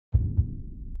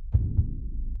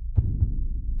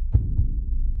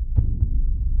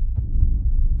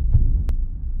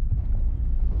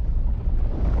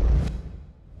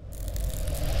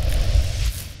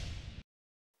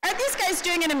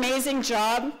amazing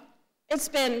job. It's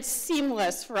been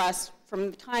seamless for us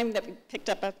from the time that we picked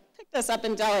this up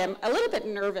in Delhi. I'm a little bit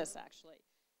nervous, actually,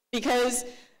 because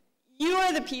you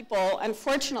are the people,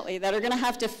 unfortunately, that are going to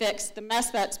have to fix the mess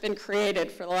that's been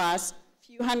created for the last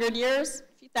few hundred years,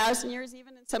 a few thousand years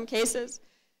even in some cases.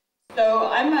 So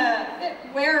I'm a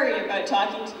bit wary about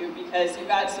talking to you because you've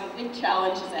got some big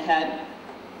challenges ahead.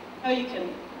 Oh, you can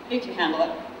handle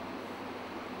it.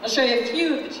 I'll show you a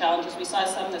few of the challenges. We saw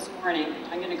some this morning.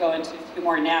 I'm going to go into a few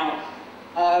more now.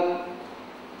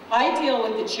 I deal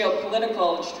with the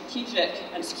geopolitical, strategic,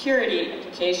 and security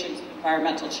implications of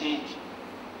environmental change.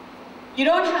 You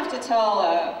don't have to tell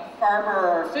a farmer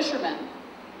or a fisherman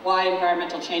why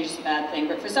environmental change is a bad thing,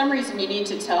 but for some reason you need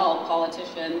to tell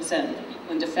politicians and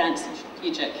people in defense and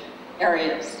strategic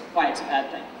areas why it's a bad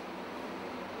thing.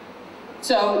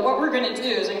 So what we're going to do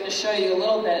is I'm going to show you a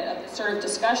little bit of the sort of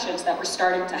discussions that we're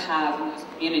starting to have in those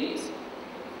communities.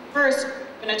 First,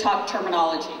 I'm going to talk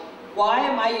terminology. Why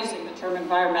am I using the term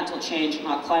environmental change and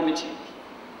not climate change?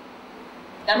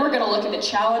 Then we're going to look at the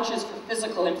challenges for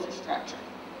physical infrastructure,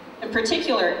 in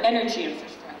particular energy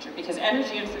infrastructure, because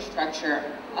energy infrastructure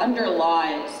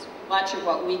underlies much of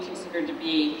what we consider to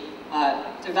be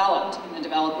developed in the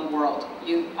developing world.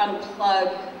 You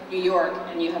unplug New York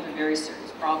and you have a very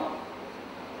serious problem.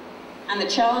 And the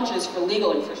challenges for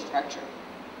legal infrastructure.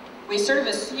 We sort of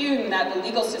assume that the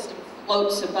legal system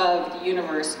floats above the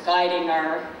universe, guiding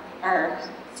our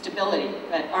stability,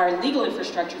 but our legal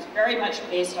infrastructure is very much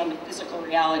based on the physical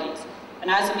realities.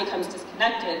 And as it becomes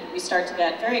disconnected, we start to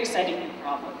get very exciting new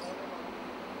problems.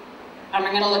 And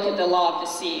we're going to look at the law of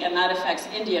the sea, and that affects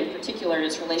India in particular in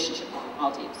its relationship with the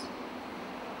Maldives.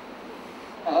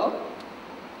 So,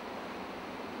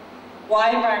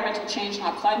 why environmental change,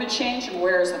 not climate change, and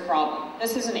where is the problem?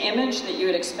 This is an image that you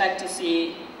would expect to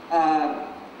see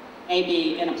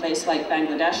maybe in a place like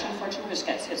Bangladesh, unfortunately, which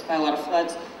gets hit by a lot of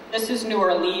floods. This is New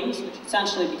Orleans, which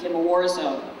essentially became a war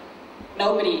zone.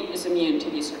 Nobody is immune to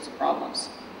these sorts of problems.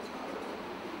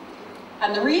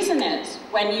 And the reason is,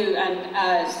 when you, and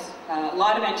as a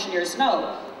lot of engineers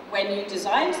know, when you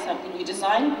design something, you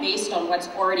design based on what's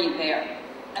already there,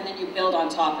 and then you build on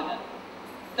top of it.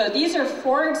 So these are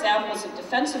 4 examples of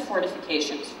defensive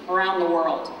fortifications from around the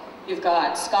world. You've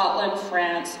got Scotland,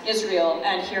 France, Israel,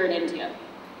 and here in India.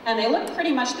 And they look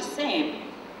pretty much the same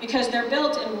because they're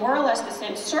built in more or less the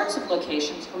same sorts of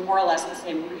locations for more or less the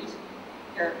same reason.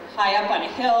 You're high up on a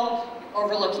hill, you're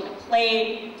overlooking a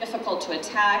plain, difficult to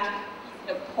attack,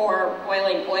 you pour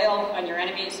boiling oil on your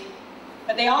enemies.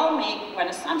 But they all make one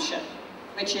assumption,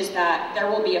 which is that there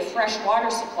will be a fresh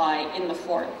water supply in the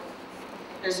fort.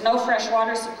 There's no fresh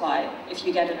water supply. If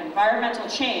you get an environmental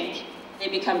change, they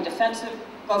become defensive,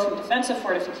 go from defensive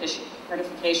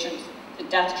fortifications to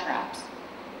death traps.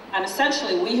 And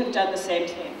essentially, we have done the same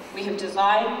thing. We have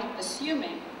designed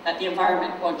assuming that the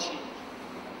environment won't change.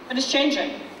 But it's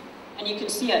changing, and you can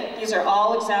see it. These are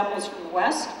all examples from the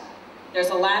West. There's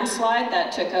a landslide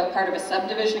that took out part of a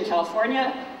subdivision in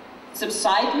California.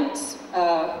 Subsidence,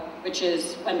 which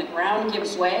is when the ground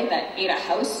gives way, that ate a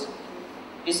house in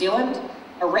New Zealand.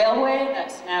 A railway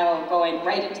that's now going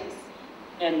right into the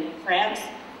sea in France.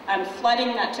 And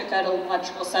flooding that took out an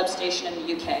electrical substation in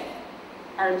the UK.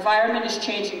 Our environment is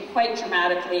changing quite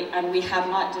dramatically, and we have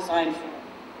not designed for it.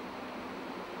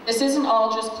 This isn't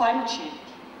all just climate change.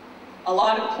 A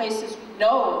lot of places we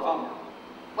know are vulnerable.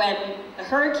 When the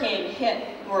hurricane hit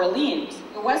New Orleans,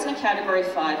 it wasn't a Category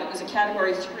 5, it was a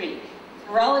Category 3.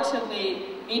 A relatively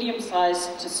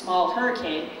medium-sized to small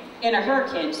hurricane in a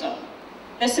hurricane zone.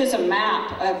 This is a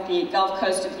map of the Gulf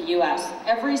Coast of the US.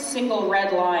 Every single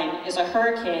red line is a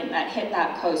hurricane that hit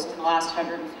that coast in the last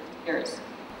 150 years.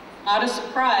 Not a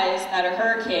surprise that a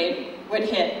hurricane would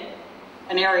hit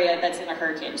an area that's in a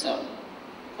hurricane zone.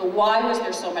 So why was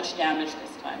there so much damage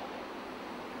this time?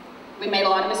 We made a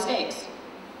lot of mistakes.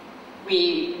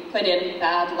 We put in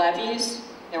bad levees.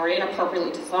 They were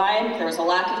inappropriately designed. There was a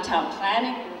lack of town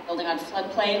planning. We were building on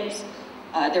floodplains.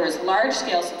 There was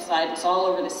large-scale subsidence all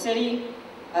over the city.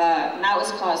 And that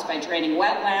was caused by draining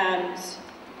wetlands,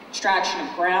 extraction of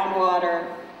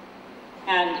groundwater,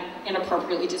 and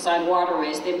inappropriately designed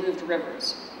waterways. They moved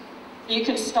rivers. You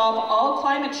can stop all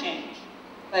climate change,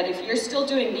 but if you're still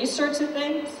doing these sorts of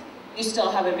things, you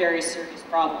still have a very serious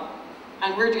problem.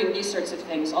 And we're doing these sorts of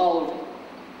things all over the world.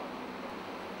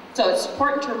 So it's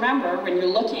important to remember when you're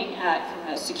looking at,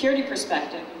 from a security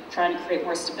perspective, trying to create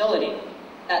more stability,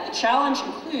 that the challenge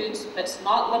includes, but it's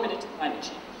not limited to climate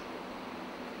change.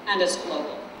 And it's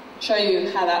global. I'll show you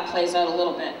how that plays out a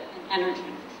little bit in energy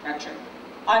infrastructure.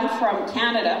 I'm from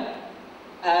Canada.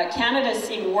 Canada's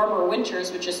seeing warmer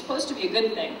winters, which is supposed to be a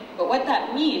good thing. But what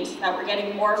that means is that we're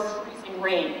getting more freezing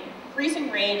rain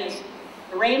Freezing rain is,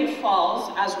 the rain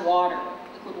falls as water,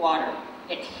 liquid water.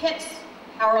 It hits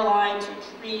power lines or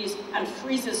trees and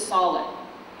freezes solid.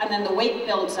 And then the weight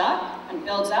builds up and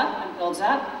builds up and builds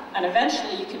up, and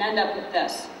eventually you can end up with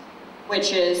this,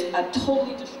 which is a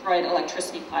totally destroyed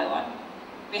electricity pylon.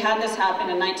 We had this happen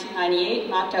in 1998,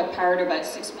 knocked out power to about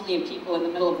 6 million people in the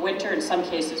middle of winter, in some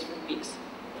cases for weeks.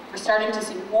 We're starting to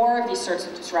see more of these sorts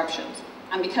of disruptions.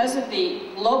 And because of the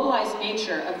globalized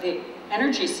nature of the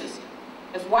energy system,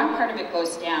 if one part of it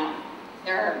goes down,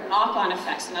 there are knock-on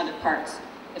effects in other parts.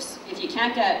 If you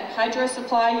can't get hydro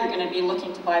supply, you're going to be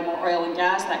looking to buy more oil and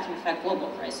gas. That can affect global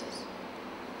prices.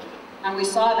 And we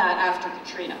saw that after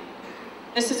Katrina.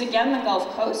 This is again the Gulf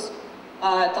Coast.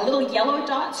 The little yellow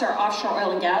dots are offshore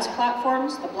oil and gas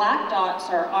platforms. The black dots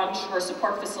are onshore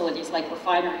support facilities like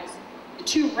refineries. The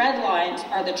two red lines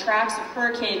are the tracks of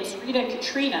Hurricanes Rita and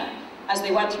Katrina as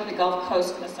they went through the Gulf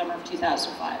Coast in the summer of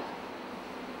 2005.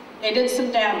 They did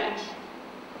some damage.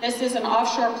 This is an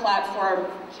offshore platform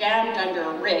jammed under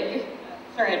a rig.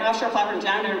 Sorry, an offshore platform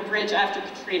jammed under a bridge after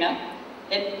Katrina.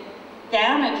 It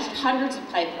damaged hundreds of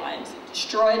pipelines. It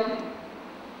destroyed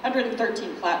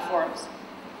 113 platforms.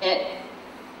 It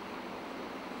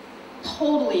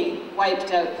totally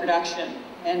wiped out production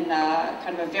in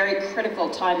kind of a very critical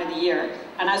time of the year,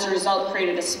 and as a result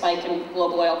created a spike in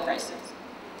global oil prices.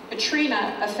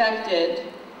 Katrina affected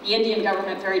the Indian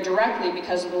government very directly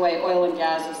because of the way oil and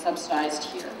gas is subsidized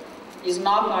here. These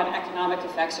knock-on economic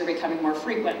effects are becoming more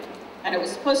frequent, and it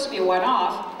was supposed to be a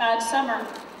one-off. That summer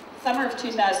of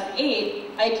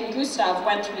 2008, Ike and Gustav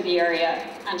went through the area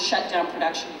and shut down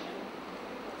production again.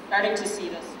 Starting to see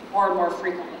this more and more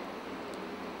frequently.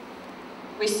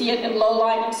 We see it in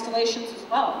low-lying installations as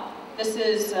well. This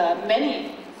is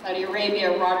many, Saudi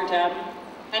Arabia, Rotterdam,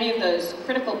 many of those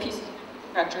critical pieces of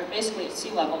infrastructure, basically at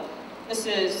sea level. This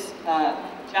is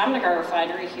Jamnagar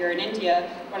refinery here in India.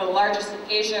 One of the largest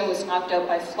in Asia was knocked out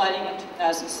by flooding in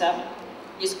 2007.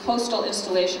 These coastal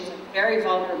installations are very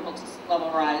vulnerable to sea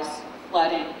level rise,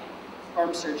 flooding,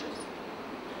 storm surges.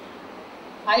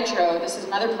 Hydro, this is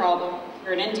another problem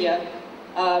here in India.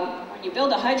 When you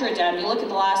build a hydro dam, you look at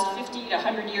the last 50 to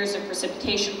 100 years of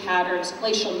precipitation patterns,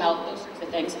 glacial melt, those sorts of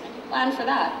things, and you plan for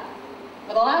that.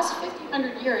 But the last 50,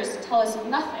 100 years tell us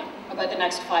nothing about the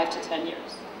next 5 to 10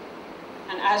 years.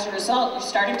 And as a result, you're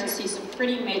starting to see some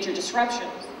pretty major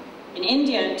disruptions. In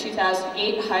India in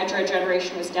 2008, hydro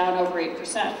generation was down over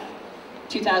 8%. In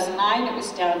 2009, it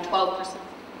was down 12%.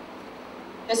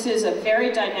 This is a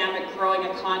very dynamic, growing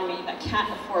economy that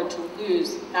can't afford to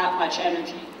lose that much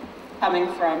energy coming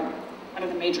from one of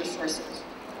the major sources.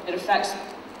 It affects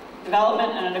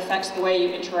development, and it affects the way you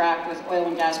interact with oil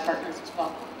and gas partners as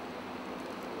well.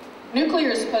 Nuclear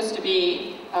is supposed to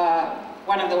be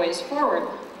one of the ways forward,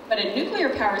 but a nuclear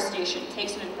power station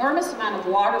takes an enormous amount of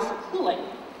water for cooling.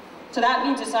 So that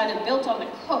means it's either built on the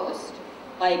coast,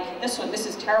 like this one, this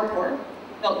is Tarapur,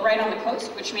 built right on the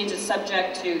coast, which means it's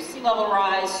subject to sea level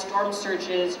rise, storm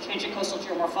surges, changing coastal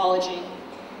geomorphology,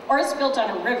 or it's built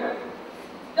on a river.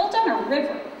 Built on a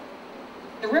river.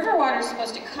 The river water is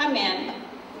supposed to come in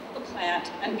the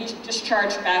plant and be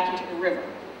discharged back into the river.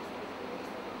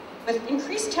 With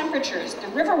increased temperatures, the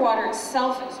river water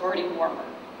itself is already warmer.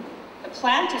 The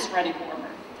plant is running warmer.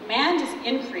 Demand is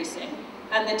increasing,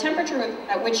 and the temperature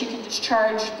at which you can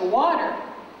discharge the water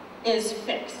is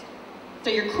fixed. So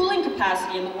your cooling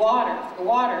capacity in the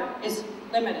water is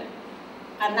limited.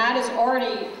 And that has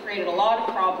already created a lot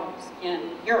of problems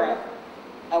in Europe,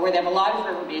 where they have a lot of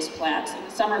river-based plants. In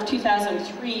the summer of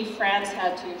 2003, France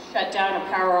had to shut down or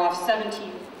power off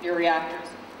 17 nuclear reactors.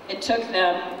 It took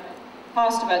them,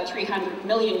 cost about 300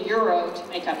 million euro to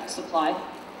make up the supply.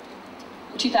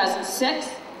 In 2006,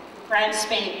 France,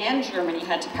 Spain, and Germany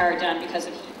had to power down because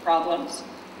of heat problems.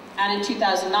 And in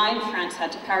 2009, France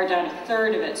had to power down a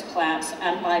third of its plants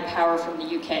and buy power from the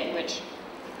UK, which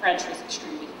the French was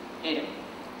extremely complicated.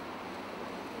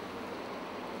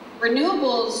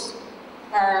 Renewables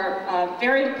are a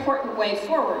very important way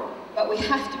forward, but we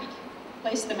have to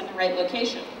place them in the right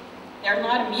location. They're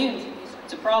not immune from these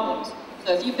sorts of problems.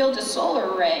 So if you build a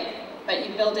solar array, but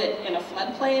you build it in a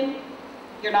floodplain,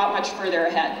 you're not much further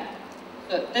ahead.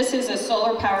 So this is a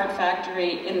solar-powered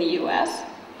factory in the US.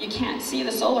 You can't see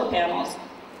the solar panels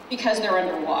because they're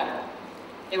underwater.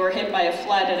 They were hit by a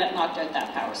flood and it knocked out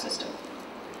that power system.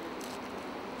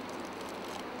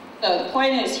 So the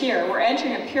point is here, we're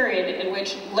entering a period in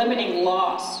which limiting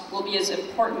loss will be as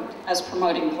important as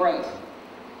promoting growth.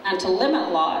 And to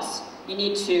limit loss, you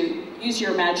need to use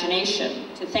your imagination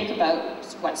to think about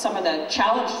what some of the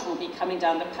challenges will be coming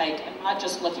down the pike and not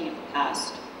just looking at the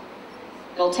past.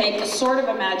 It'll take the sort of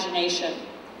imagination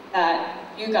that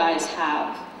you guys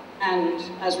have And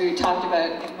as we talked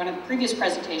about in one of the previous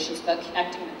presentations about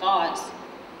connecting the dots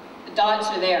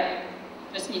are there.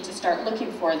 You just need to start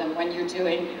looking for them when you're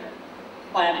doing your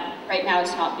planning. Right now,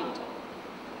 it's not being done.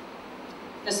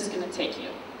 This is going to take you.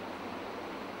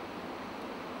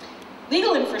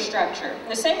 Legal infrastructure. In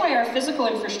the same way our physical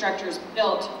infrastructure is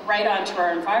built right onto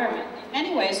our environment, in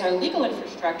many ways our legal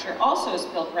infrastructure also is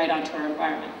built right onto our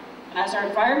environment. And as our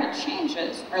environment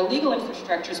changes, our legal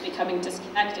infrastructure is becoming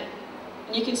disconnected.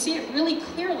 And you can see it really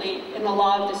clearly in the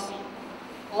Law of the Sea.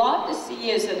 The Law of the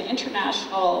Sea is an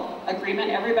international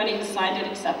agreement. Everybody has signed it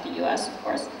except the US, of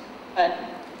course, but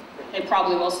they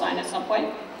probably will sign at some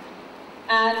point.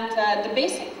 And the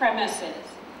basic premise is,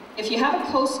 if you have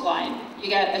a coastline, you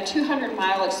get a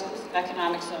 200-mile exclusive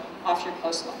economic zone off your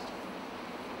coastline.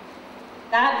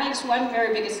 That makes one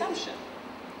very big assumption,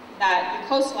 that your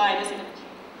coastline isn't going to change.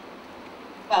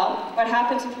 Well, what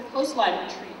happens if your coastline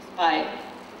retreats by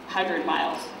 100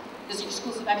 miles? Does the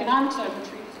exclusive economic zone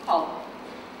retreat as well?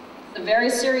 It's a very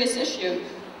serious issue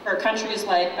for countries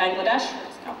like Bangladesh, for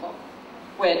example,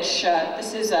 which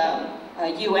this is a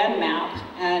UN map,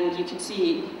 and you can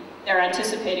see they're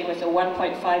anticipating with a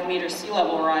 1.5 meter sea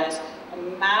level rise, a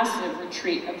massive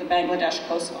retreat of the Bangladesh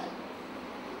coastline.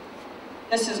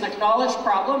 This is an acknowledged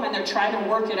problem, and they're trying to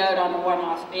work it out on a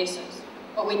one-off basis.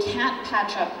 But we can't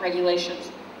patch up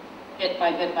regulations bit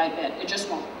by bit by bit. It just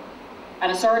won't.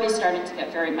 And it's already starting to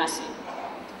get very messy.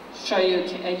 I'll show you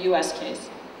a US case.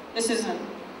 This is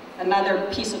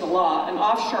another piece of the law. An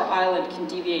offshore island can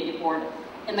deviate your border.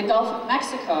 In the Gulf of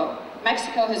Mexico,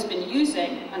 Mexico has been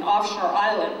using an offshore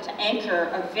island to anchor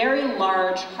a very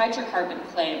large hydrocarbon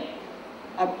claim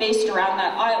based around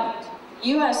that island. The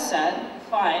US said,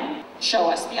 fine, show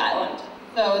us the island.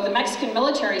 So the Mexican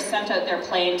military sent out their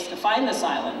planes to find this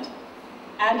island,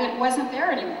 and it wasn't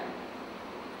there anymore.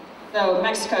 So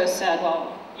Mexico said,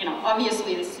 well, you know,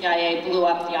 obviously the CIA blew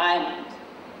up the island,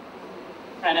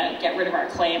 trying to get rid of our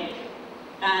claim.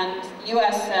 And the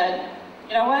US said,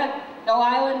 you know what, no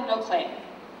island, no claim.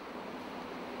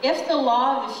 If the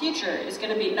law of the future is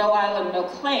going to be no island, no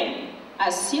claim,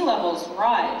 as sea levels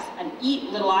rise and eat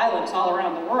little islands all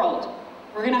around the world,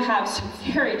 we're going to have some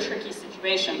very tricky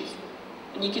situations.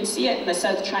 And you can see it in the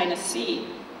South China Sea.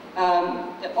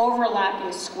 The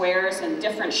overlapping squares and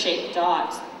different shaped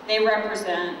dots, they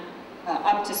represent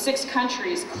up to 6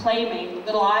 countries claiming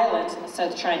little islands in the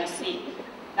South China Sea.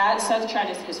 That South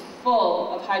China Sea is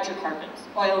full of hydrocarbons,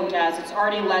 oil and gas. It's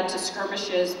already led to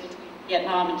skirmishes between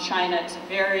Vietnam and China. It's a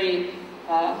very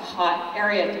hot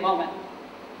area at the moment.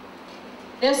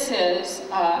 This is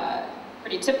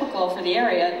pretty typical for the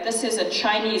area. This is a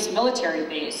Chinese military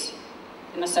base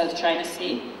in the South China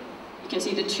Sea. You can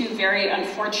see the 2 very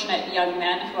unfortunate young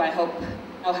men who I hope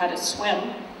know how to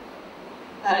swim.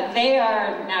 They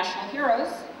are national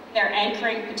heroes. They're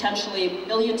anchoring potentially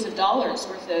billions of dollars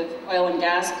worth of oil and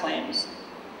gas claims.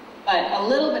 But a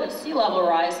little bit of sea level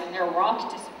rise and their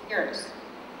rock disappears.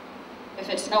 If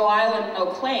it's no island, no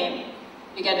claim,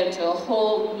 you get into a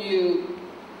whole new,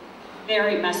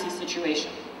 very messy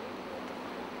situation.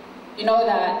 You know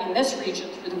that in this region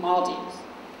through the Maldives,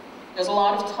 there's a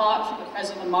lot of talk from the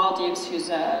president of the Maldives, who's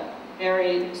a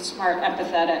very smart,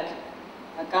 empathetic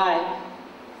guy,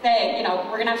 saying, you know,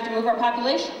 we're going to have to move our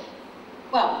population.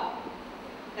 Well,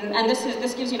 and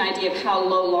this gives you an idea of how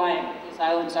low-lying these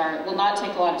islands are. It will not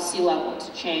take a lot of sea level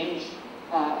to change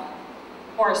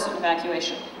course of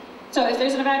evacuation. So if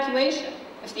there's an evacuation,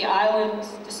 if the islands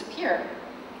disappear,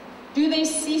 do they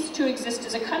cease to exist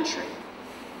as a country?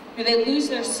 Do they lose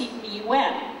their seat in the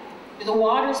UN? Do the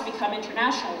waters become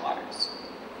international waters?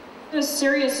 It's a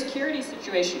serious security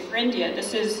situation for India.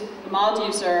 This is, the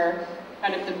Maldives are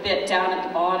kind of the bit down at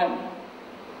the bottom.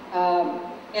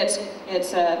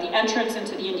 It's the entrance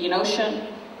into the Indian Ocean.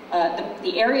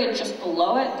 The area just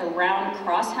below it, the round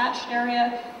crosshatched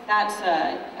area, that's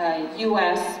a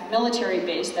US military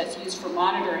base that's used for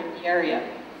monitoring the area.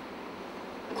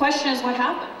 The question is, what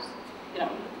happens? You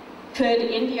know, could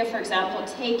India, for example,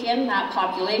 take in that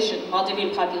population,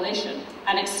 Maldivian population,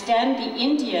 and extend the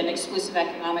Indian exclusive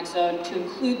economic zone to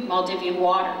include Maldivian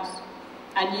waters,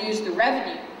 and use the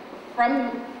revenue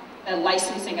from the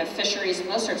licensing of fisheries and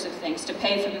those sorts of things to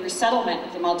pay for the resettlement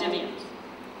of the Maldivians?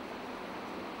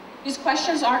 These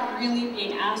questions aren't really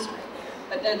being asked right now,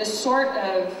 but they're the sort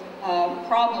of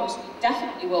problems we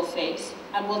definitely will face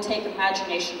and will take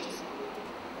imagination to solve.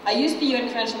 I use the UN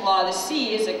Convention on the Law of the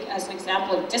Sea as an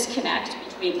example of disconnect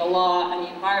between the law and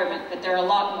the environment, but there are a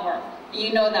lot more.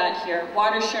 You know that here.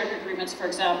 Water sharing agreements, for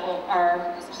example, are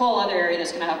a whole other area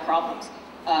that's going to have problems.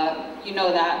 You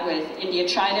know that with India,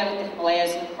 China, with the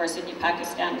Himalayas, and of course India,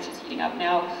 Pakistan, which is heating up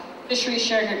now. Fisheries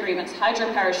sharing agreements,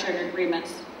 hydropower sharing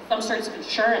agreements, Some sorts of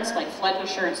insurance, like flood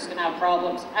insurance, is going to have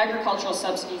problems. Agricultural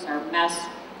subsidies are a mess.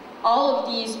 All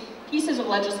of these pieces of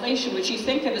legislation, which you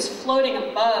think of as floating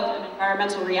above an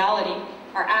environmental reality,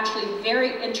 are actually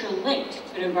very interlinked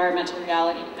to an environmental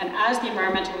reality. And as the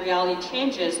environmental reality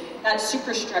changes, that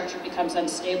superstructure becomes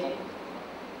unstable.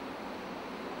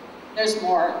 There's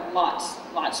more, lots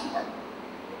more,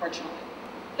 fortunately.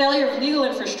 Failure of legal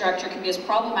infrastructure can be as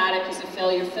problematic as a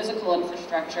failure of physical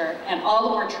infrastructure, and all the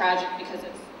more tragic because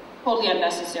it's totally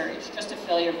unnecessary. It's just a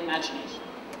failure of imagination.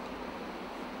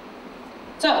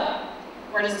 So,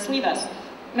 where does this leave us?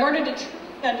 In order to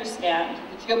truly understand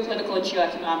the geopolitical and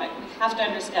geoeconomic, we have to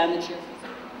understand the geophysical.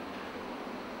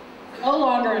 No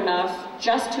longer enough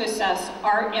just to assess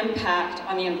our impact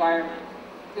on the environment.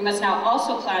 We must now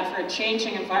also plan for a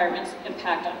changing environment's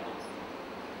impact on us.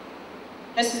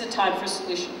 This is a time for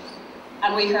solutions,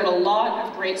 and we heard a lot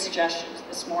of great suggestions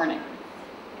this morning.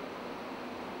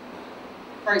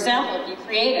 For example, be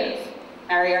creative,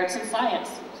 marry arts and science,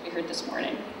 as we heard this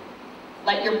morning.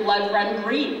 Let your blood run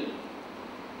green.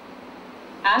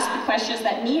 Ask the questions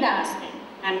that need asking,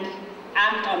 and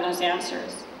act on those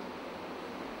answers.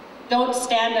 Don't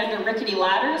stand under rickety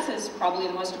ladders is probably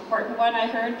the most important one I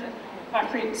heard, a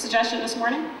concrete suggestion this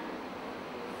morning.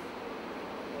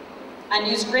 And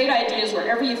use great ideas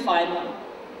wherever you find them,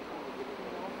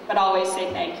 but always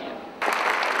say thank you.